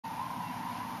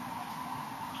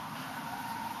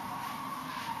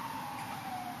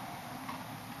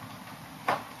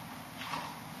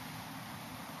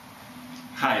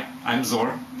Hi, I'm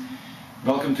Zor.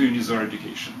 Welcome to Unizor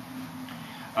Education.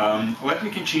 Let me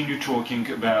continue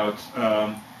talking about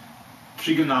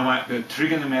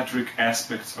trigonometric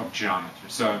aspects of geometry.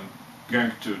 So I'm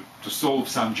going to solve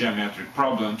some geometric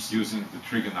problems using the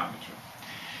trigonometry.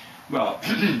 Well,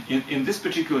 in this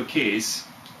particular case,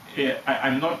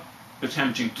 I'm not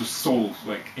attempting to solve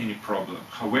like any problem.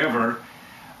 However,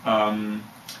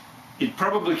 it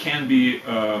probably can be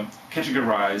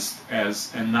categorized as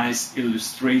a nice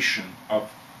illustration of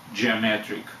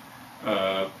geometric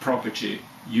property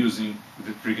using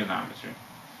the trigonometry.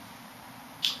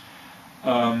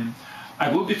 I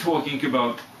will be talking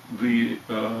about the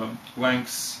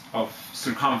lengths of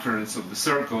circumference of the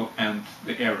circle and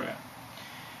the area.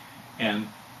 And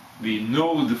we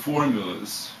know the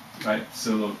formulas, right?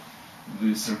 So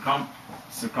the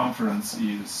circumference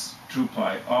is 2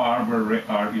 pi r, where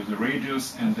r is the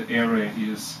radius, and the area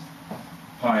is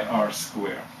pi r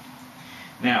squared.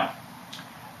 Now,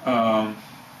 I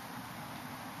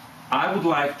would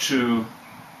like to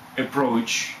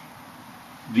approach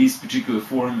these particular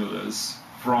formulas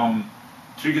from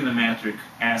trigonometric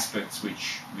aspects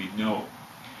which we know.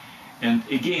 And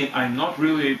again, I'm not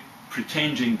really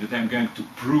pretending that I'm going to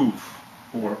prove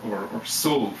or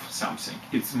solve something.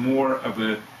 It's more of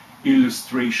an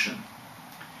illustration.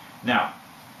 Now,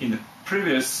 in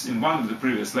one of the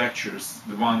previous lectures,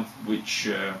 the one which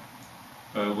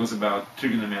was about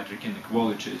trigonometric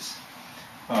inequalities,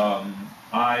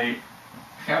 I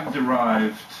have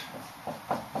derived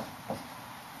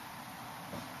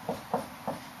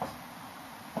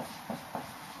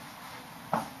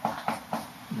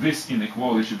this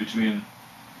inequality between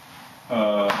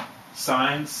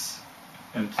sines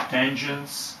and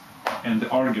tangents and the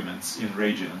arguments in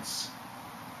radians.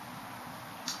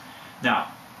 Now,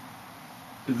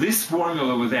 this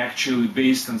formula was actually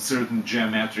based on certain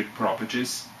geometric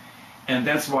properties, and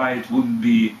that's why it wouldn't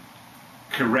be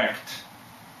correct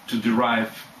to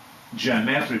derive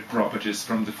geometric properties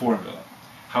from the formula.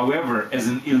 However, as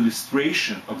an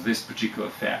illustration of this particular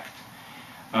fact,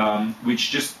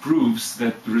 which just proves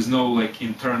that there is no like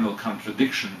internal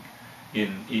contradiction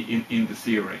in the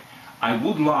theory, I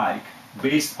would like,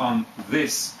 based on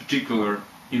this particular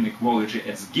inequality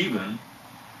as given,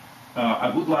 I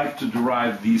would like to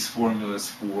derive these formulas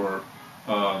for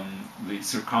the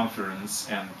circumference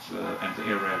and the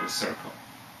area of a circle.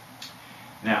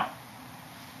 Now,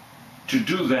 to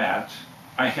do that,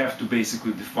 I have to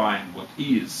basically define what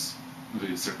is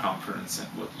the circumference and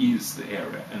what is the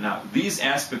area. And now, these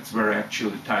aspects were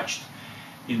actually touched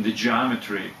in the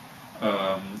geometry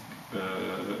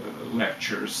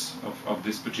lectures of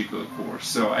this particular course.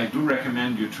 So I do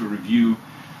recommend you to review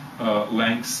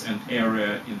lengths and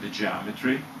area in the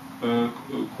geometry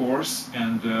course,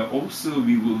 and also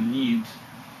we will need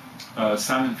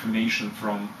some information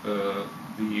from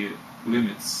the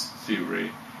limits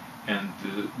theory, and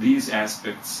these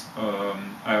aspects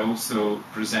I also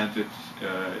presented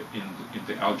in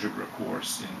the algebra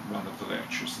course in one of the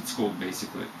lectures. It's called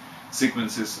basically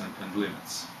sequences and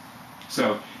limits.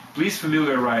 So please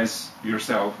familiarize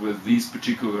yourself with these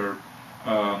particular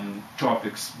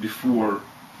topics before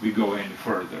we go any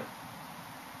further.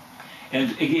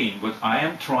 And again, what I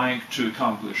am trying to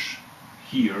accomplish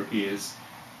here is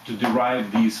to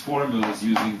derive these formulas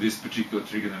using this particular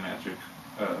trigonometric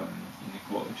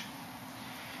inequality.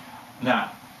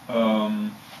 Now,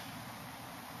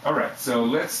 all right, so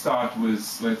let's start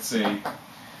with, let's say,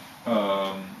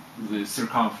 the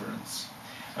circumference.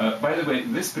 By the way,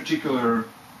 this particular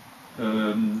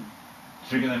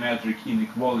trigonometric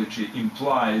inequality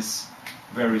implies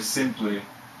very simply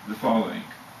the following.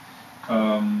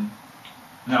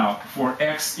 Now, for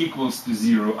x equals to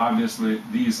 0, obviously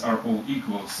these are all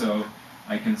equal, so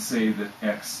I can say that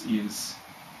x is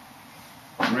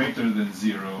greater than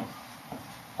 0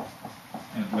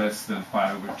 and less than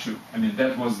pi over 2. I mean,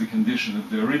 that was the condition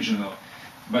of the original,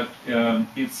 but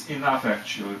it's enough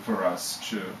actually for us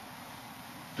to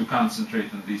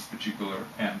concentrate on these particular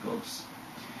angles.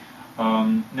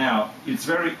 Now, it's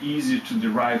very easy to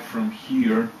derive from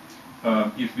here.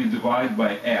 If we divide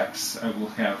by x, I will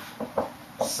have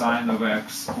sine of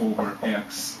x over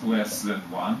x less than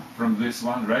 1 from this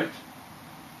one, right?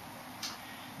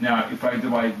 Now, if I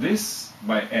divide this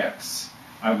by x,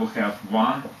 I will have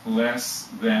 1 less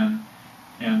than,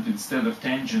 and instead of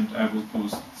tangent, I will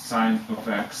put sine of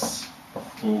x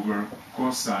over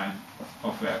cosine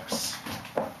of x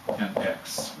and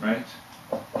x, right?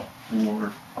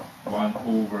 Or 1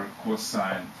 over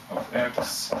cosine of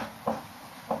x,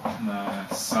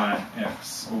 sine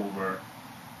x over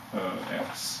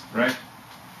x, right?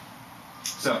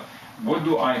 So what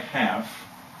do I have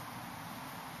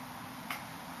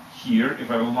here, if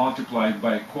I will multiply it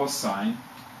by cosine,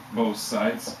 both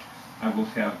sides, I will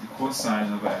have the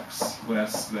cosine of x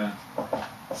less than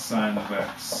sine of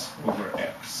x over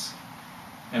x.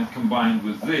 And combined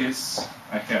with this,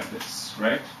 I have this,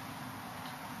 right?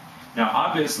 Now,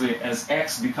 obviously, as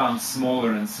x becomes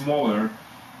smaller and smaller,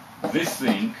 this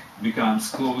thing becomes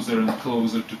closer and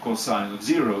closer to cosine of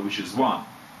 0, which is 1.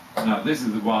 Now, this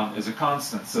is the 1 as a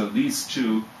constant, so these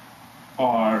two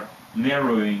are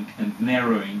narrowing and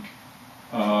narrowing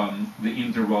the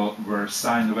interval where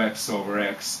sine of x over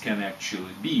x can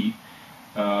actually be,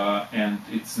 and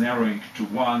it's narrowing to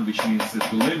 1, which means that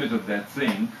the limit of that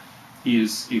thing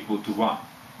is equal to 1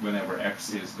 whenever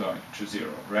x is going to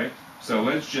 0, right? So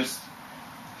let's just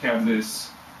have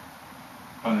this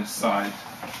on a side,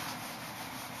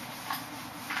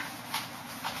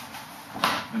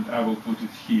 and I will put it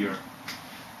here,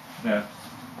 that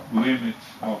limit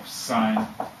of sine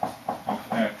of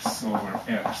x over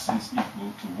x is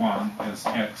equal to 1 as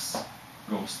x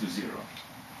goes to 0.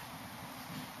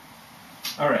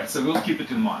 Alright, so we'll keep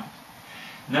it in mind.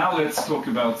 Now let's talk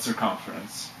about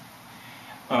circumference.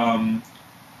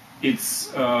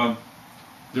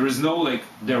 There is no like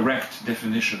direct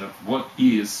definition of what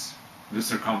is the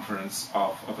circumference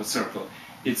of a circle.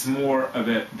 It's more of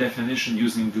a definition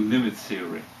using the limit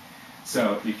theory.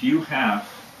 So if you have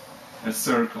a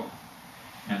circle,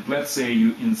 and let's say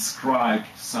you inscribed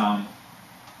some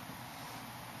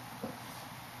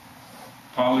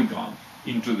polygon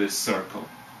into this circle,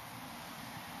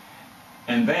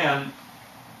 and then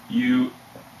you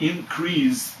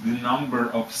increase the number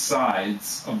of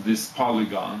sides of this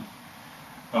polygon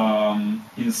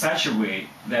in such a way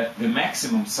that the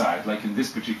maximum side, like in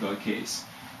this particular case,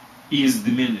 is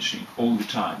diminishing all the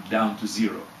time down to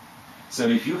 0. So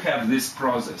if you have this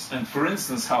process, and for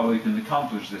instance, how you can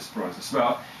accomplish this process?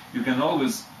 Well, you can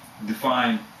always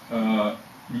define a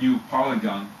new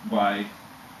polygon by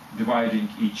dividing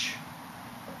each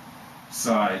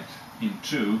side in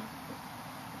 2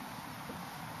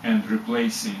 and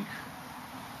replacing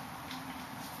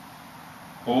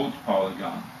old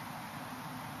polygon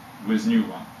with new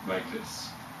one, like this.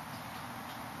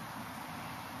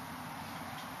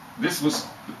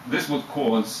 This would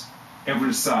cause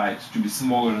every side to be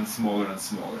smaller and smaller and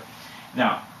smaller.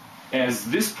 Now, as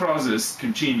this process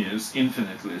continues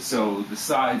infinitely, so the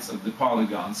sides of the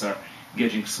polygons are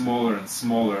getting smaller and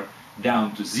smaller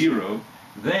down to 0,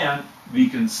 then we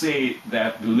can say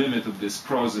that the limit of this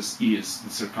process is the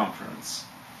circumference.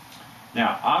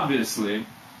 Now, obviously,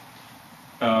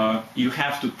 you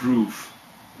have to prove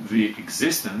the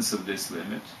existence of this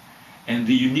limit and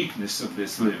the uniqueness of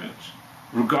this limit,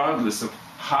 regardless of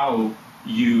how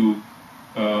you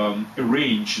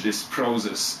arrange this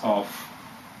process of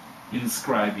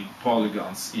inscribing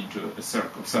polygons into a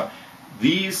circle. So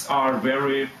these are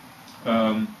very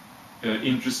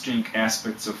interesting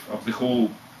aspects of the whole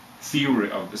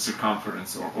theory of the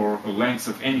circumference or length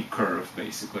of any curve,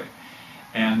 basically.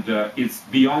 And it's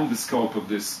beyond the scope of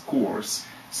this course.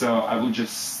 So I will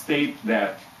just state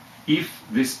that if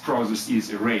this process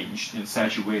is arranged in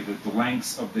such a way that the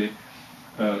length of the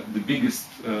biggest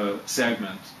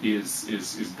segment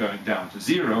is going down to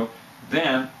 0,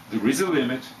 then there is a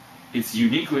limit. It's a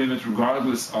unique limit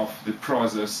regardless of the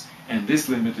process, and this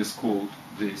limit is called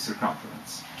the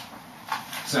circumference.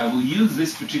 So I will use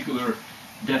this particular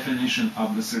definition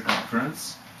of the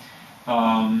circumference,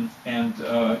 and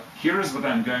here is what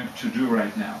I'm going to do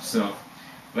right now. So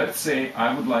let's say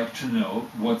I would like to know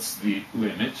what's the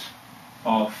limit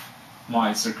of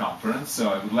my circumference. So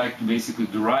I would like to basically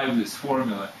derive this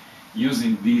formula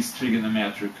using these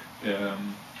trigonometric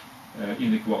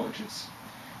inequalities.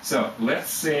 So let's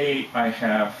say I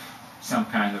have some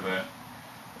kind of a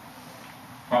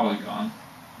polygon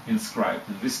inscribed.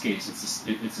 In this case,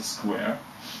 it's a square,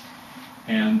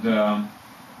 and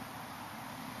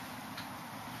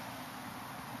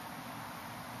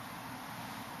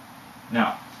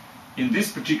now, in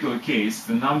this particular case,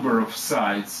 the number of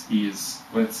sides is,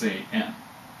 let's say, n.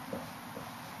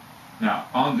 Now,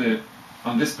 on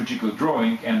this particular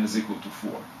drawing, n is equal to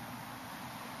 4.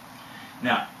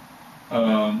 Now,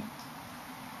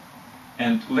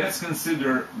 and let's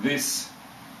consider this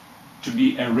to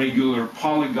be a regular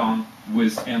polygon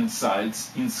with n sides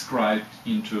inscribed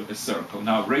into a circle.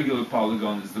 Now, regular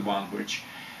polygon is the one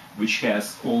which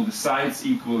has all the sides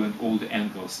equal and all the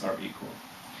angles are equal.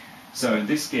 So in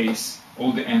this case,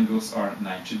 all the angles are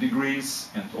 90 degrees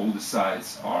and all the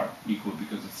sides are equal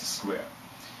because it's a square.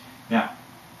 Now,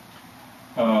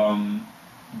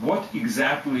 what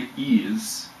exactly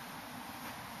is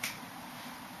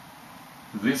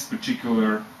this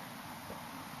particular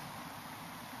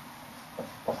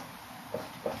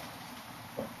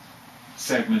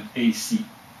segment AC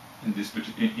in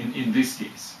this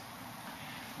case.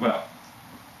 Well,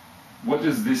 what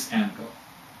is this angle?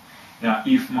 Now,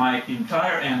 if my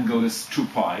entire angle is 2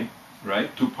 pi,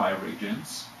 right, 2 pi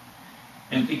radians,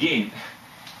 and again,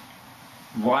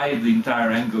 why the entire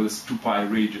angle is 2 pi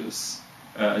radius,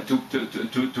 2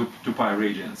 pi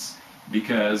radians?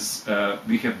 Because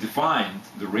we have defined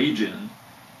the radian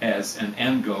as an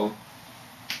angle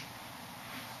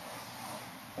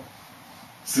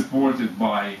supported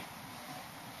by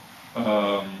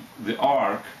the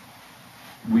arc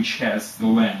which has the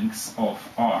length of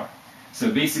r.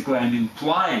 So basically I'm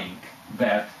implying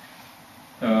that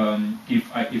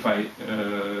if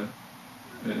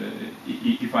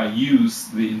I use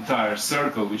the entire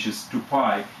circle, which is 2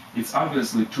 pi, it's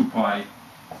obviously 2 pi.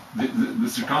 The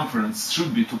circumference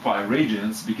should be 2 pi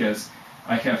radians, because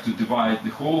I have to divide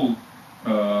the whole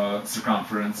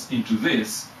circumference into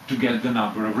this to get the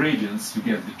number of radians, to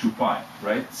get the 2 pi,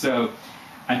 right? So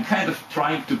I'm kind of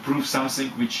trying to prove something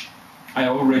which I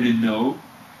already know,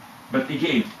 but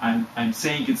again, I'm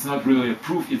saying it's not really a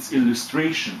proof, it's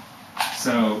illustration.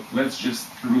 So let's just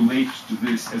relate to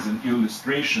this as an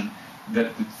illustration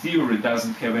that the theory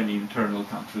doesn't have any internal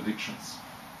contradictions.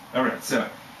 All right, so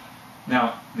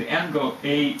now the angle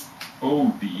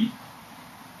AOB,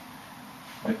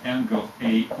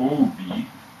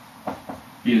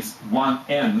 is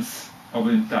 1/n of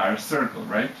the entire circle,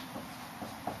 right?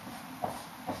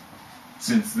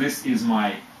 Since this is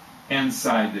my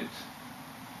n-sided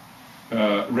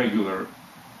regular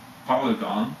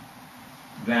polygon,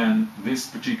 then this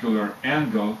particular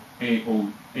angle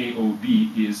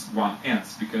AOB is 1/n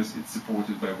because it's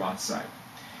supported by one side.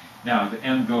 Now the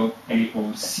angle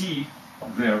AOC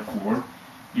therefore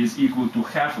is equal to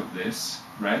half of this,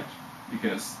 right?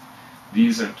 Because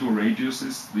these are two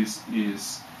radiuses. This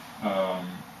is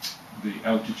the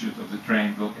altitude of the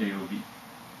triangle AOB.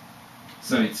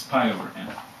 So it's pi over n.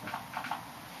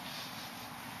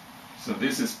 So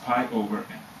this is pi over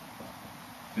n.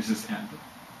 This is angle.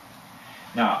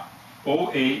 Now,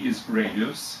 OA is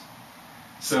radius,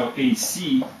 so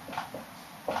AC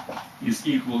is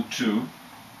equal to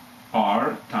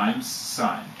r times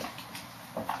sine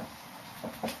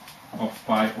of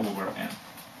pi over n.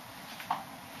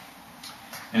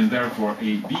 And therefore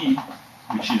AB,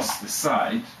 which is the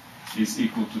side, is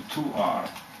equal to 2r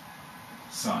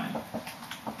sine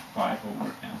pi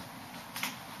over n.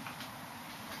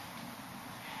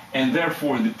 And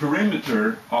therefore the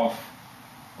perimeter of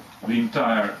the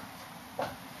entire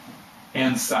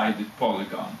n-sided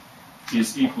polygon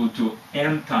is equal to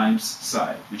n times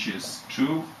side, which is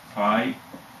 2r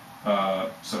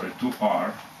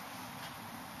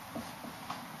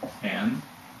n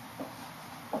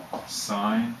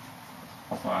sine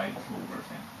pi over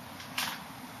n.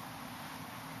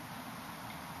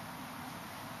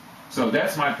 So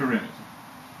that's my perimeter.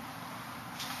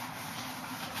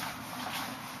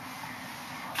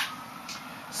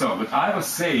 So what I was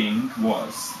saying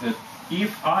was that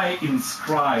if I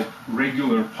inscribe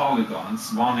regular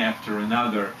polygons one after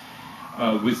another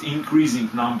with increasing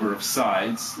number of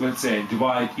sides, let's say I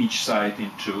divide each side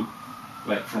in two,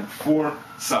 like from 4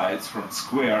 sides, from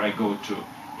square I go to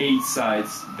 8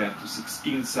 sides, then to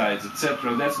 16 sides,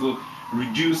 etc. That will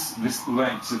reduce this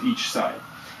length of each side.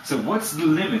 So what's the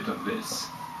limit of this?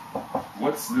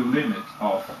 What's the limit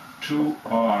of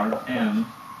 2rn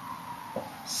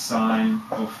sine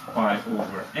of pi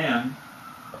over n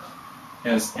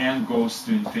as n goes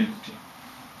to infinity?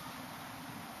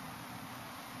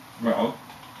 Well,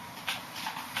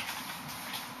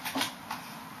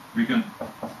 we can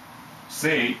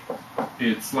say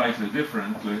it slightly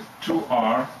differently.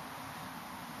 2r,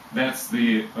 that's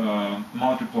the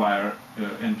multiplier,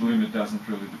 and limit doesn't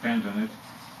really depend on it.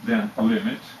 Then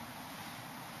limit.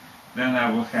 Then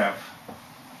I will have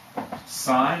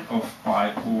sine of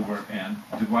pi over n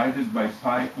divided by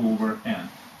pi over n.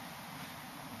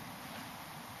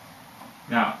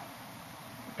 Now,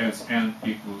 as n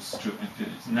equals to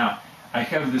infinity. Now, I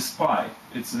have this pi,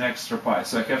 it's an extra pi,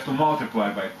 so I have to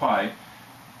multiply by pi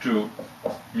to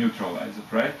neutralize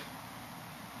it, right?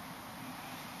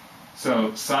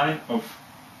 So sine of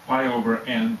pi over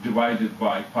n divided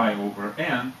by pi over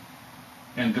n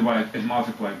and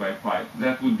multiply by pi,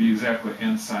 that would be exactly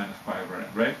n sine of pi over n,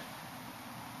 right?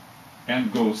 N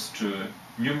goes to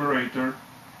numerator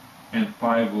and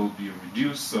pi will be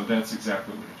reduced, so that's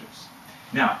exactly what it is.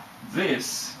 Now,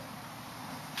 this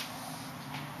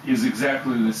is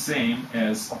exactly the same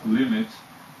as limit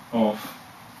of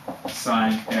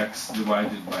sine x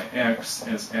divided by x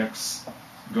as x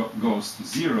goes to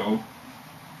 0,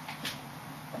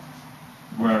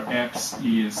 where x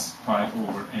is pi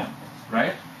over n,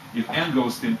 right? If n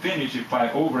goes to infinity,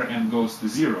 pi over n goes to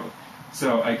 0.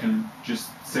 So I can just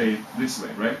say it this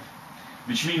way, right?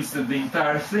 Which means that the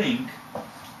entire thing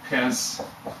has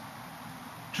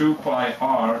 2 pi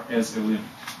r as a limit.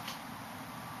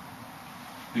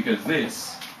 Because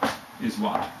this is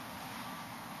 1.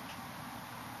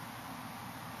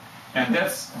 And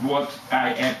that's what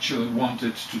I actually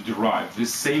wanted to derive,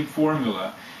 this same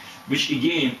formula, which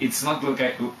again, it's not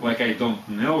like I don't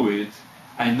know it.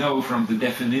 I know from the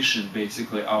definition,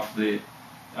 basically, of the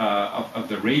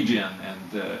radian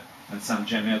and some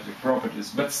geometric properties.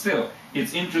 But still,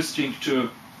 it's interesting to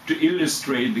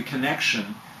illustrate the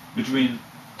connection between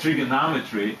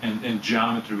trigonometry and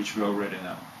geometry, which we already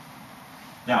know.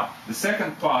 Now, the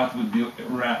second part would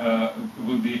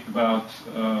be about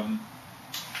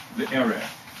the area,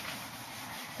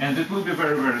 and it will be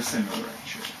very, very similar,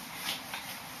 actually.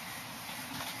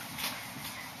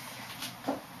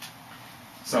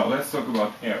 So let's talk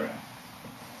about area.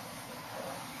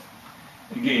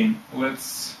 Again,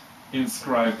 let's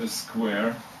inscribe a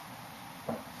square.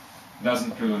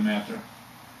 Doesn't really matter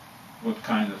what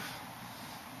kind of.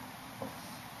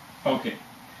 Okay,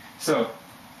 so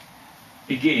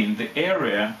again, the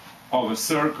area of a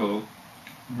circle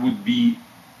would be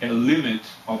a limit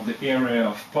of the area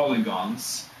of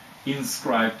polygons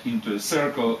inscribed into a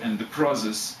circle, and the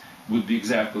process would be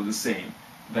exactly the same,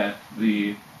 that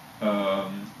the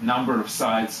number of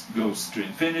sides goes to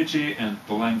infinity and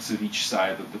the length of each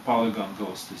side of the polygon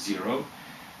goes to 0.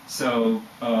 So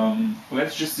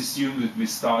let's just assume that we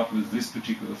start with this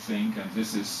particular thing, and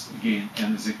this is, again,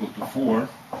 n is equal to 4.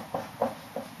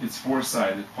 It's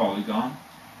 4-sided polygon,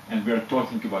 and we're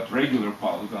talking about regular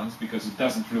polygons because it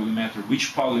doesn't really matter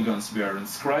which polygons we are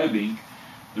inscribing.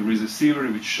 There is a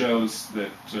theory which shows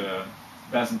that it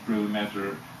doesn't really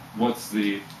matter what's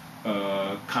the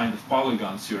kind of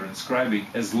polygons you're inscribing,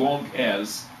 as long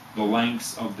as the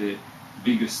length of the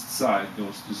biggest side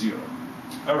goes to 0.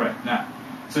 All right, now,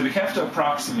 so we have to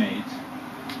approximate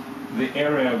the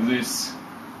area of this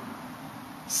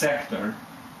sector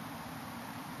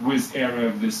with area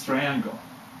of this triangle,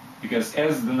 because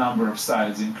as the number of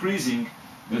sides increasing,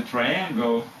 the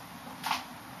triangle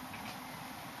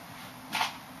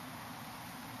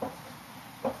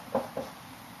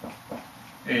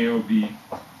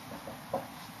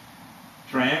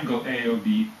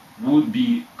AOB would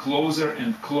be closer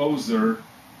and closer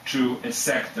to a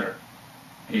sector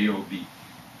AOB,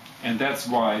 and that's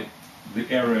why the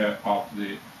area of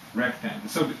the rectangle.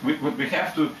 So what we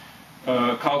have to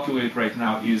calculate right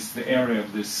now is the area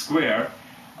of this square,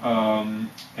 and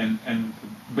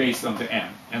based on the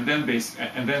n, and then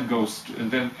n goes to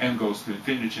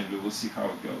infinity, and we will see how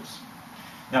it goes.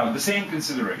 Now the same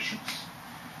considerations.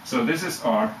 So this is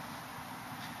r.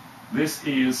 This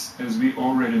is, as we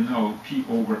already know, p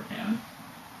over n.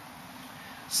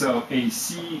 So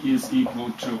AC is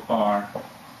equal to r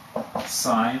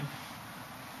sine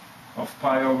of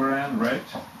pi over n, right?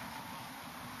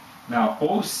 Now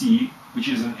OC, which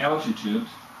is an altitude,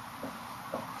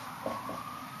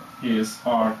 is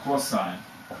r cosine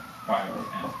pi over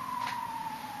n.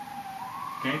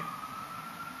 Okay?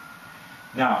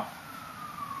 Now,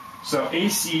 so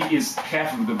AC is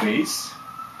half of the base.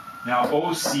 Now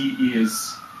OC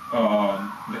is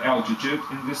the altitude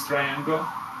in this triangle,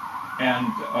 and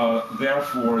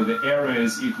therefore the area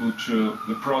is equal to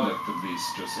the product of these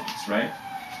two things, right?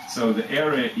 So the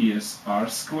area is r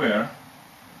squared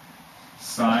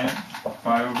sine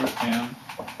pi over n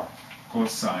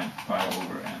cosine pi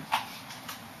over n.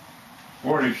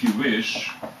 Or if you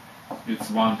wish, it's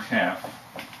 1/2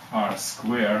 r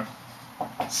squared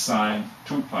sine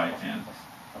 2 pi n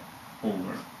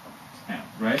over n,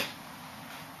 right?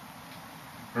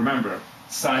 Remember,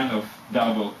 sine of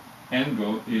double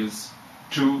angle is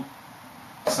 2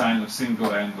 sine of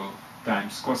single angle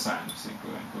times cosine of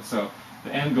single angle. So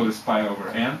the angle is pi over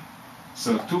n.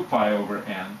 So 2 pi over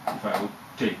n, if I would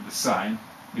take the sine,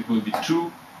 it will be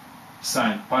 2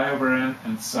 sine pi over n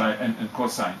and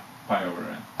cosine pi over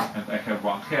n. And I have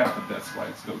 1/2, and that's why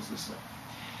it goes this way.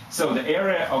 So the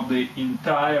area of the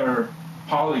entire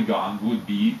polygon would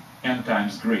be n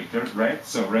times greater, right?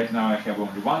 So right now I have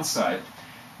only one side.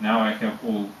 Now I have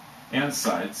all n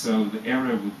sides. So the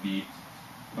area would be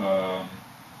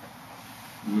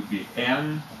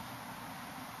n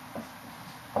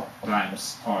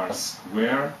times r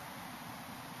squared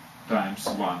times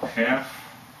 1/2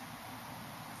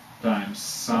 times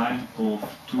sine of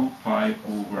 2 pi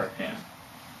over n.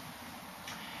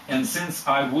 And since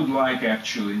I would like,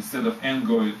 actually, instead of n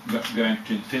going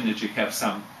to infinity, have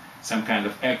some kind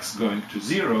of x going to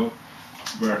 0,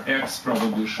 where x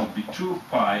probably should be 2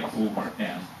 pi over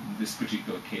n in this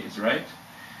particular case, right?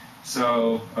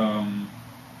 So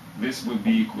this would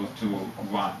be equal to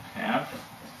 1/2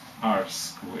 r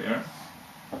squared.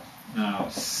 Now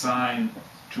sine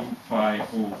 2 pi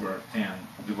over n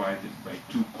divided by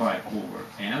 2 pi over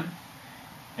n.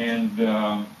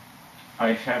 And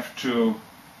I have to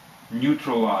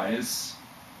neutralize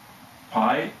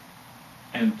pi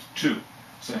and 2.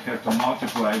 So I have to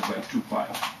multiply it by 2 pi,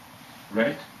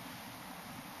 right?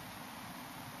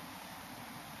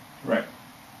 Right.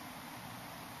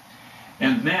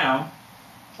 And now,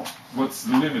 what's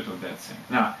the limit of that thing?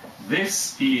 Now,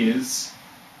 this is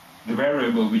the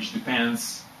variable which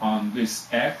depends on this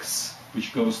x,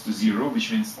 which goes to 0,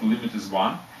 which means the limit is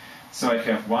 1. So I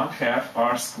have 1/2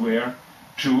 r squared,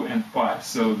 2 and pi.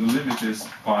 So the limit is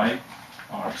pi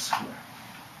r squared,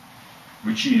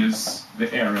 which is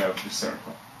the area of the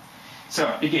circle.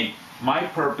 So again, my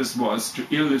purpose was to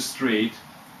illustrate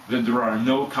that there are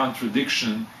no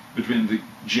contradiction between the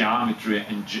geometry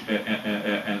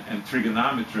and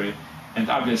trigonometry, and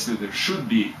obviously there should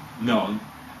be none.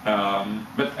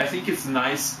 But I think it's a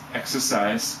nice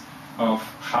exercise of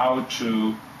how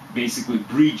to basically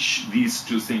bridge these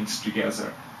two things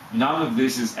together. None of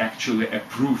this is actually a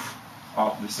proof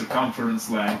of the circumference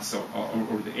length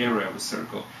or the area of a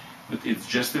circle, but it's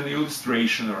just an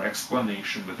illustration or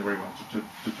explanation, whatever you want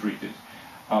to treat it,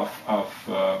 of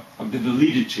the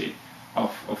validity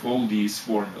of all these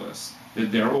formulas,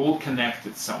 that they're all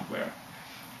connected somewhere.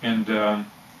 And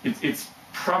it's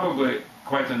probably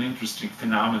quite an interesting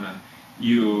phenomenon.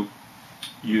 You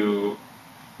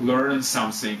learn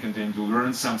something and then you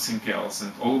learn something else,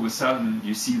 and all of a sudden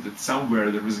you see that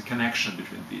somewhere there is a connection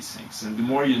between these things. And the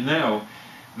more you know,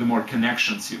 the more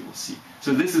connections you will see.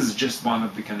 So this is just one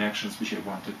of the connections which I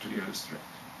wanted to illustrate.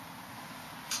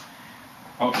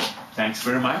 Okay, thanks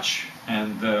very much,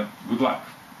 and good luck.